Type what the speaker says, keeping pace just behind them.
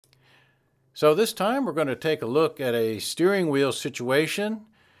So this time we're going to take a look at a steering wheel situation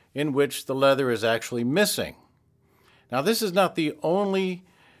in which the leather is actually missing. Now this is not the only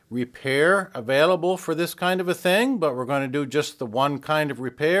repair available for this kind of a thing, but we're going to do just the one kind of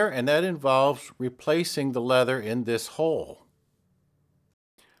repair, and that involves replacing the leather in this hole.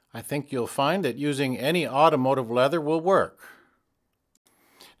 I think you'll find that using any automotive leather will work.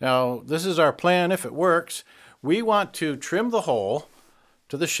 Now this is our plan if it works. We want to trim the hole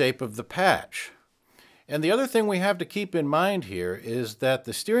to the shape of the patch. And the other thing we have to keep in mind here is that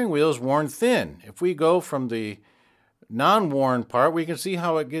the steering wheel is worn thin. If we go from the non-worn part, we can see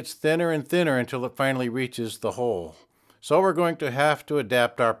how it gets thinner and thinner until it finally reaches the hole. So we're going to have to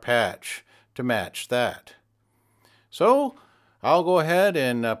adapt our patch to match that. So I'll go ahead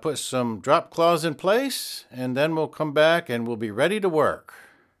and put some drop claws in place, and then we'll come back and we'll be ready to work.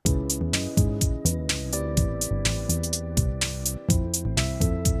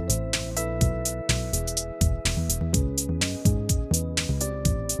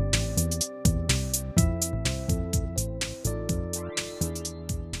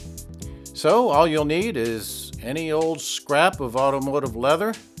 So all you'll need is any old scrap of automotive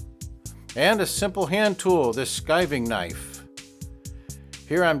leather and a simple hand tool, this skiving knife.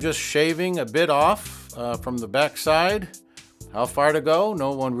 Here I'm just shaving a bit off from the back side. How far to go?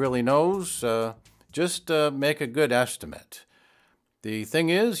 No one really knows. Just make a good estimate. The thing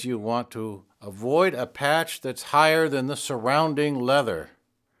is, you want to avoid a patch that's higher than the surrounding leather.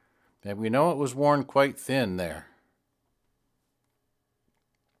 And we know it was worn quite thin there.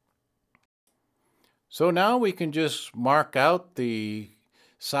 So now we can just mark out the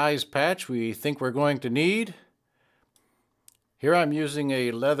size patch we think we're going to need. Here I'm using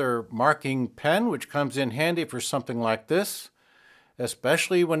a leather marking pen, which comes in handy for something like this,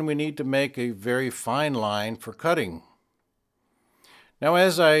 especially when we need to make a very fine line for cutting. Now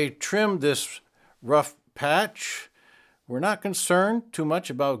as I trim this rough patch, we're not concerned too much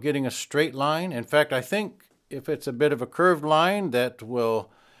about getting a straight line. In fact, I think if it's a bit of a curved line, that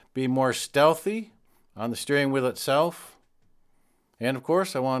will be more stealthy on the steering wheel itself. And of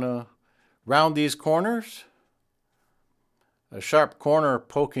course I want to round these corners. A sharp corner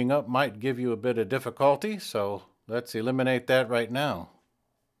poking up might give you a bit of difficulty, so let's eliminate that right now.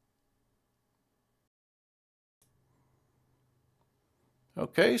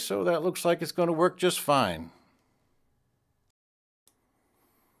 Okay, so that looks like it's going to work just fine.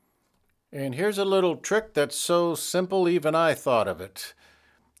 And here's a little trick that's so simple even I thought of it.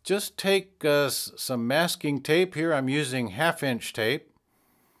 Just take some masking tape. Here I'm using 1/2-inch tape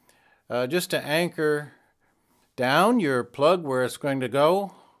just to anchor down your plug where it's going to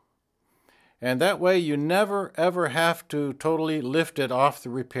go, and that way you never ever have to totally lift it off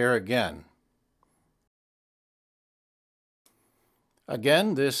the repair again.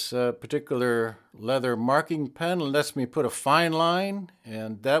 Again, this particular leather marking pen lets me put a fine line,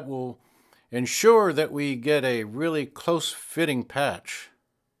 and that will ensure that we get a really close fitting patch.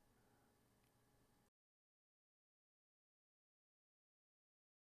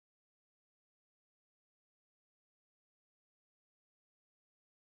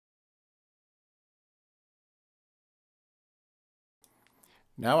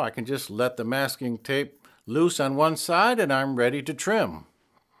 Now I can just let the masking tape loose on one side and I'm ready to trim.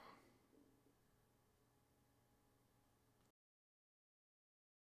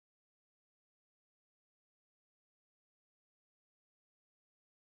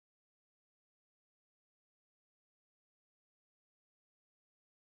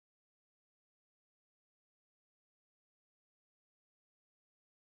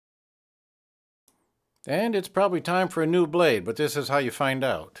 And it's probably time for a new blade, but this is how you find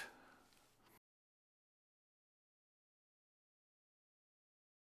out.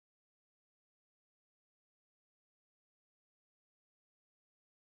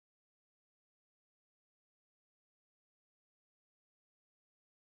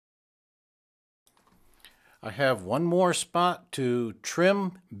 I have one more spot to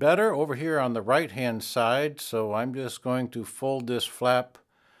trim better over here on the right hand side, so I'm just going to fold this flap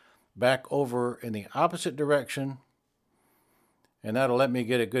back over in the opposite direction, and that'll let me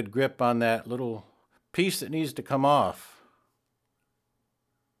get a good grip on that little piece that needs to come off.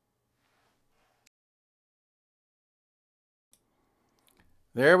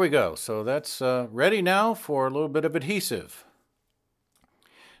 There we go. So that's ready now for a little bit of adhesive.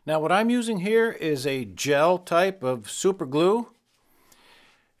 Now what I'm using here is a gel type of super glue.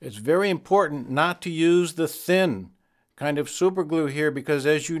 It's very important not to use the thin kind of super glue here because,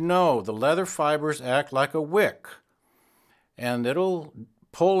 as you know, the leather fibers act like a wick, and it'll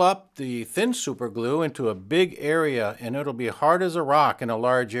pull up the thin super glue into a big area, and it'll be hard as a rock in a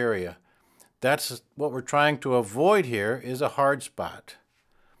large area. That's what we're trying to avoid here, is a hard spot.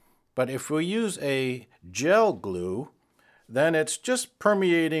 But if we use a gel glue, then it's just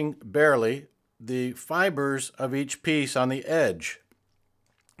permeating barely the fibers of each piece on the edge,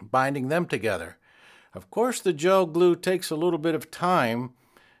 binding them together. Of course, the gel glue takes a little bit of time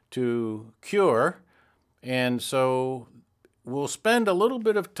to cure, and so we'll spend a little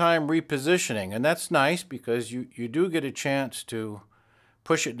bit of time repositioning, and that's nice because you do get a chance to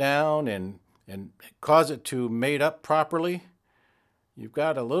push it down and cause it to mate up properly. You've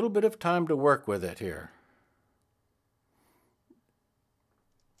got a little bit of time to work with it here.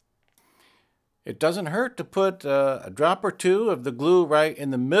 It doesn't hurt to put a drop or two of the glue right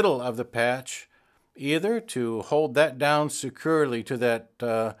in the middle of the patch, either to hold that down securely to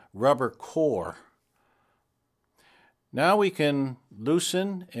that rubber core. Now we can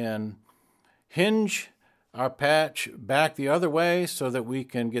loosen and hinge our patch back the other way so that we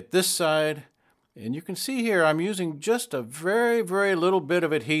can get this side. And you can see here I'm using just a very, very little bit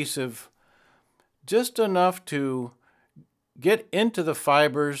of adhesive, just enough to get into the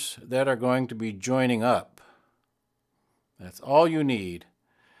fibers that are going to be joining up. That's all you need.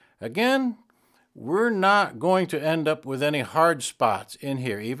 Again, we're not going to end up with any hard spots in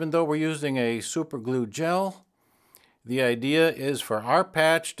here, even though we're using a super glue gel. The idea is for our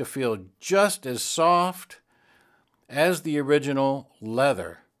patch to feel just as soft as the original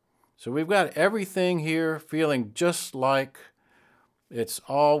leather. So we've got everything here feeling just like it's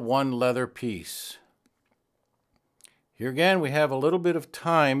all one leather piece. Here again, we have a little bit of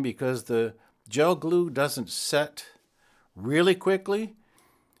time because the gel glue doesn't set really quickly.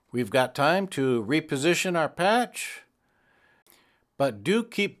 We've got time to reposition our patch, but do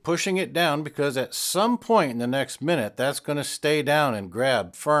keep pushing it down because at some point in the next minute, that's going to stay down and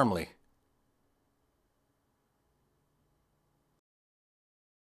grab firmly.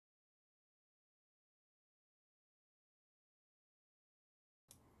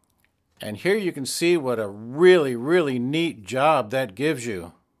 And here you can see what a really, really neat job that gives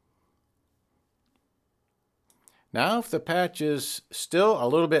you. Now, if the patch is still a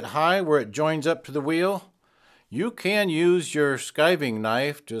little bit high where it joins up to the wheel, you can use your skiving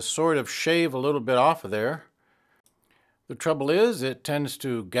knife to sort of shave a little bit off of there. The trouble is, it tends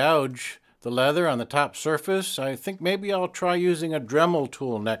to gouge the leather on the top surface. I think maybe I'll try using a Dremel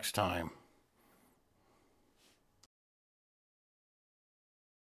tool next time.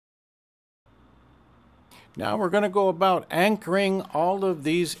 Now we're going to go about anchoring all of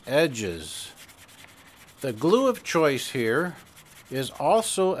these edges. The glue of choice here is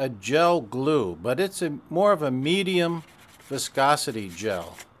also a gel glue, but it's more of a medium viscosity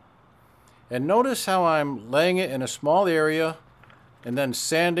gel. And notice how I'm laying it in a small area and then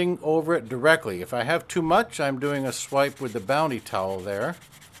sanding over it directly. If I have too much, I'm doing a swipe with the Bounty towel there.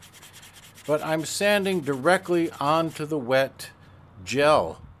 But I'm sanding directly onto the wet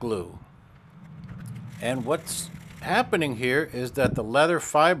gel glue. And what's happening here is that the leather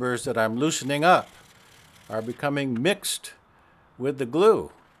fibers that I'm loosening up are becoming mixed with the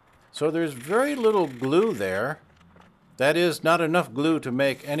glue. So there's very little glue there. That is, not enough glue to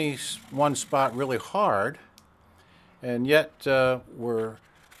make any one spot really hard. And yet we're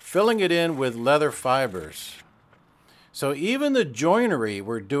filling it in with leather fibers. So even the joinery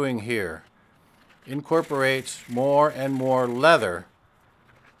we're doing here incorporates more and more leather.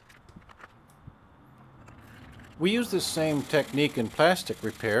 We use the same technique in plastic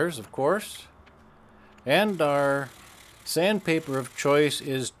repairs, of course, and our sandpaper of choice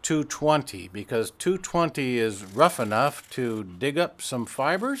is 220 because 220 is rough enough to dig up some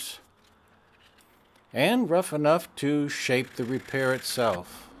fibers and rough enough to shape the repair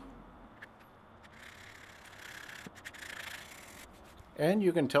itself. And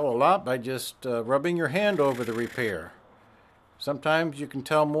you can tell a lot by just rubbing your hand over the repair. Sometimes you can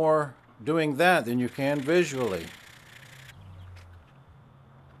tell more doing that than you can visually.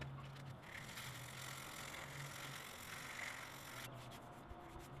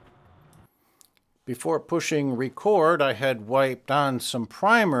 Before pushing record, I had wiped on some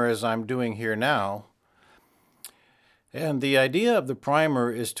primer as I'm doing here now. And the idea of the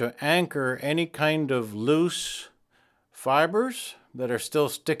primer is to anchor any kind of loose fibers that are still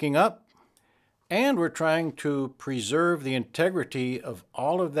sticking up. And we're trying to preserve the integrity of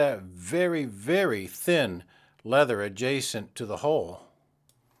all of that very, very thin leather adjacent to the hole.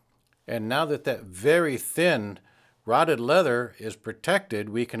 And now that that very thin rotted leather is protected,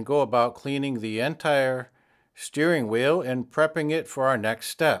 we can go about cleaning the entire steering wheel and prepping it for our next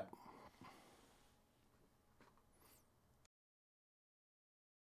step.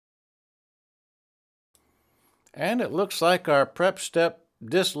 And it looks like our prep step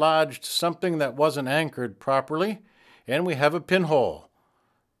dislodged something that wasn't anchored properly, and we have a pinhole.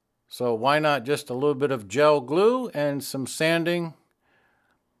 So why not just a little bit of gel glue and some sanding,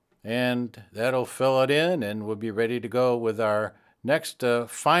 and that'll fill it in, and we'll be ready to go with our next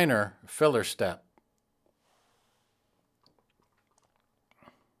finer filler step.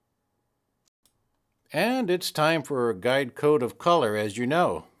 And it's time for a guide coat of color, as you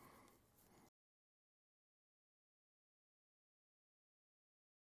know.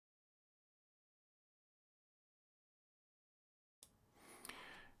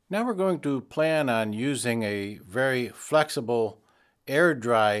 Now we're going to plan on using a very flexible air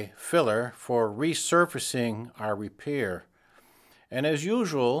dry filler for resurfacing our repair. And as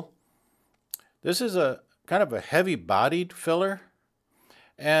usual, this is a kind of a heavy bodied filler,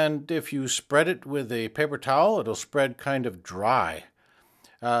 and if you spread it with a paper towel, it'll spread kind of dry.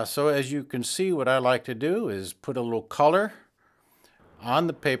 So as you can see, what I like to do is put a little color on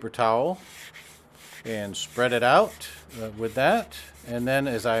the paper towel and spread it out with that. And then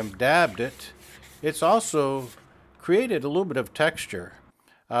as I dabbed it, it's also created a little bit of texture.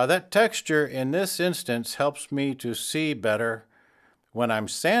 That texture in this instance helps me to see better when I'm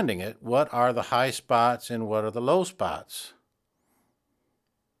sanding it what are the high spots and what are the low spots.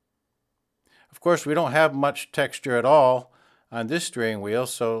 Of course, we don't have much texture at all on this steering wheel,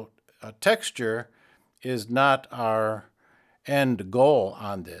 so texture is not our end goal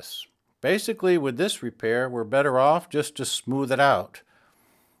on this. Basically, with this repair, we're better off just to smooth it out.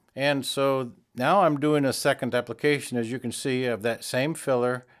 And so now I'm doing a second application, as you can see, of that same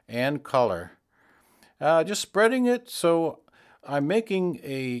filler and color. Just spreading it, so I'm making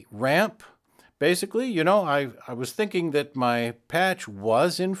a ramp. Basically, you know, I was thinking that my patch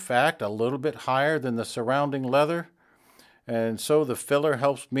was, in fact, a little bit higher than the surrounding leather. And so the filler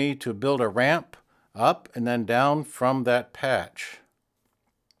helps me to build a ramp up and then down from that patch.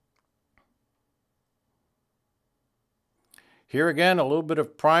 Here again, a little bit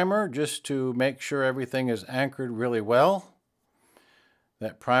of primer just to make sure everything is anchored really well.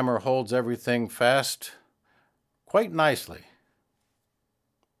 That primer holds everything fast quite nicely.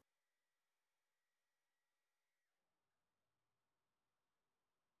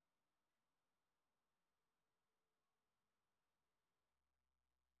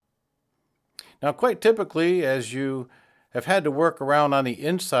 Now, quite typically, as you have had to work around on the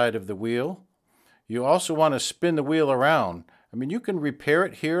inside of the wheel, you also want to spin the wheel around. I mean, you can repair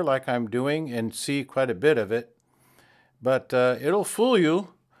it here like I'm doing and see quite a bit of it, but it'll fool you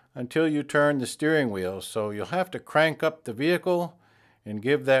until you turn the steering wheel. So you'll have to crank up the vehicle and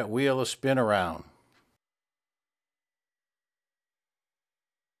give that wheel a spin around.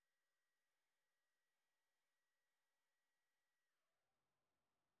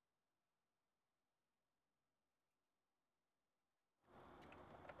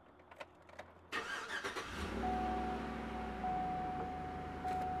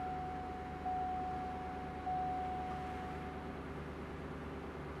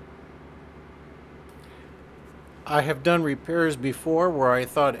 I have done repairs before where I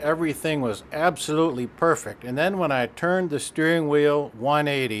thought everything was absolutely perfect, and then when I turned the steering wheel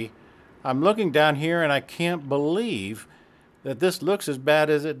 180, I'm looking down here and I can't believe that this looks as bad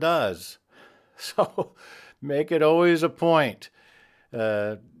as it does. So make it always a point.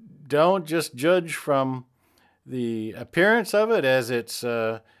 Don't just judge from the appearance of it as it's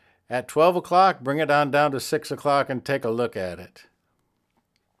at 12 o'clock, bring it on down to 6 o'clock and take a look at it.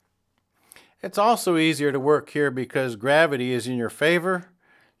 It's also easier to work here because gravity is in your favor.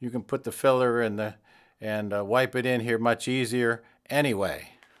 You can put the filler in and wipe it in here much easier anyway.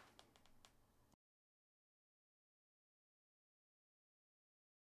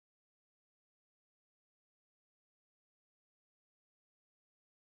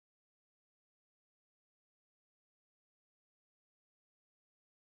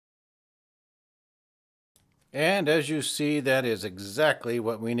 And as you see, that is exactly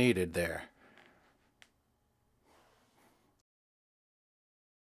what we needed there.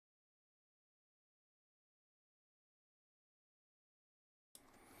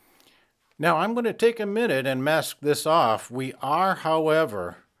 Now I'm going to take a minute and mask this off. We are,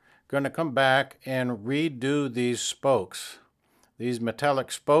 however, going to come back and redo these spokes. These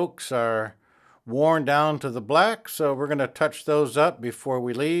metallic spokes are worn down to the black, so we're going to touch those up before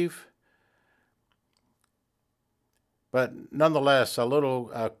we leave. But nonetheless, a little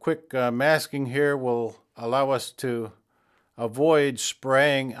quick masking here will allow us to avoid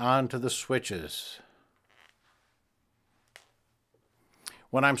spraying onto the switches.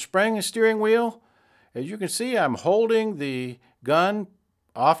 When I'm spraying the steering wheel, as you can see, I'm holding the gun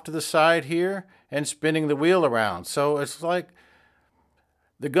off to the side here and spinning the wheel around. So it's like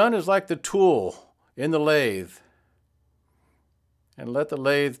The gun is like the tool in the lathe. And let the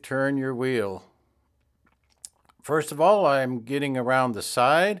lathe turn your wheel. First of all, I'm getting around the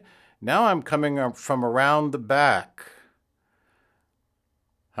side. Now I'm coming up from around the back.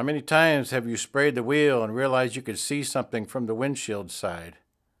 How many times have you sprayed the wheel and realized you could see something from the windshield side?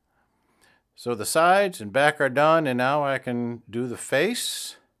 So the sides and back are done, and now I can do the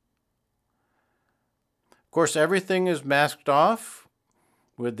face. Of course, everything is masked off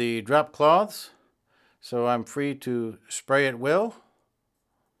with the drop cloths, so I'm free to spray at will.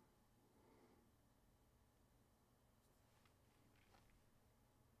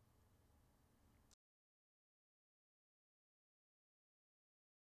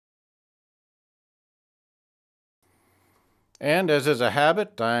 And as is a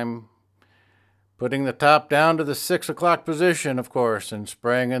habit, I'm putting the top down to the 6 o'clock position, of course, and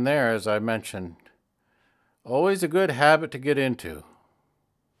spraying in there, as I mentioned. Always a good habit to get into.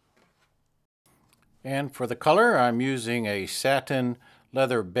 And for the color, I'm using a satin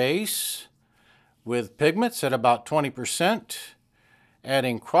leather base with pigments at about 20%,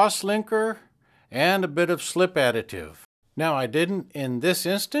 adding cross-linker and a bit of slip additive. Now, I didn't in this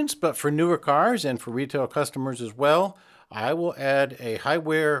instance, but for newer cars and for retail customers as well, I will add a high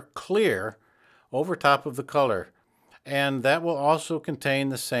wear clear over top of the color, and that will also contain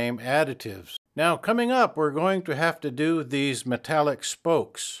the same additives. Now, coming up, we're going to have to do these metallic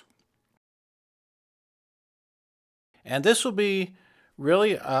spokes. And this will be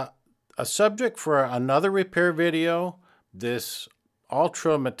really a subject for another repair video, this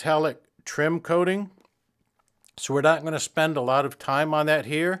ultra metallic trim coating. So we're not going to spend a lot of time on that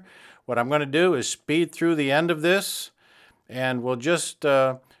here. What I'm going to do is speed through the end of this, and we'll just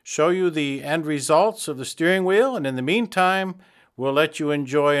show you the end results of the steering wheel, and in the meantime, we'll let you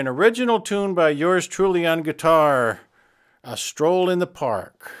enjoy an original tune by yours truly on guitar, A Stroll in the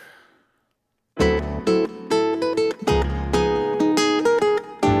Park.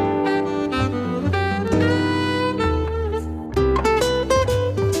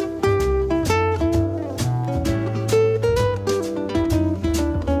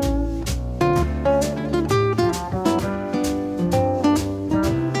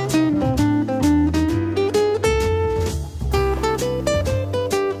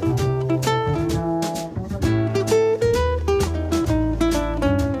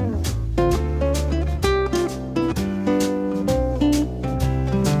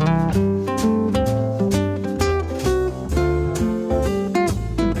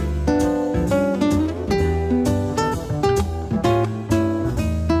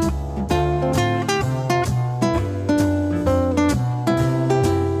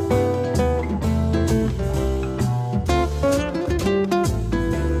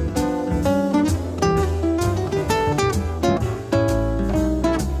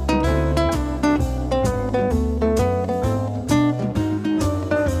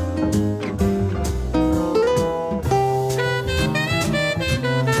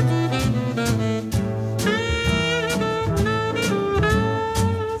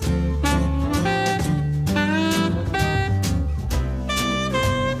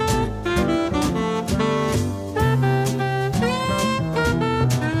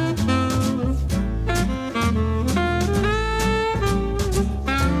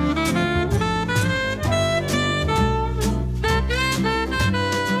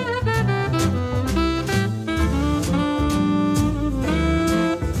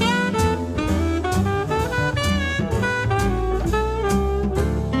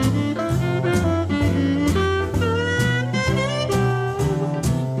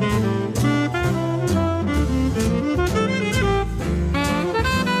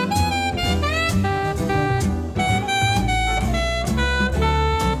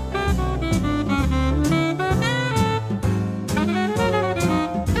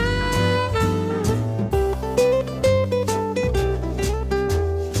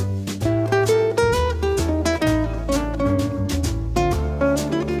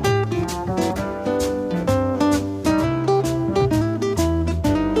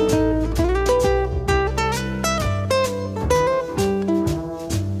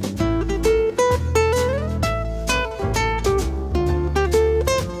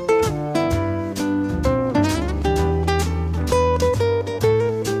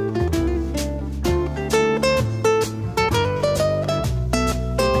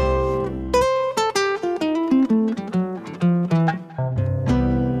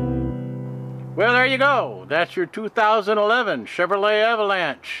 Well, there you go. That's your 2011 Chevrolet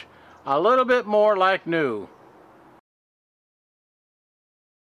Avalanche. A little bit more like new.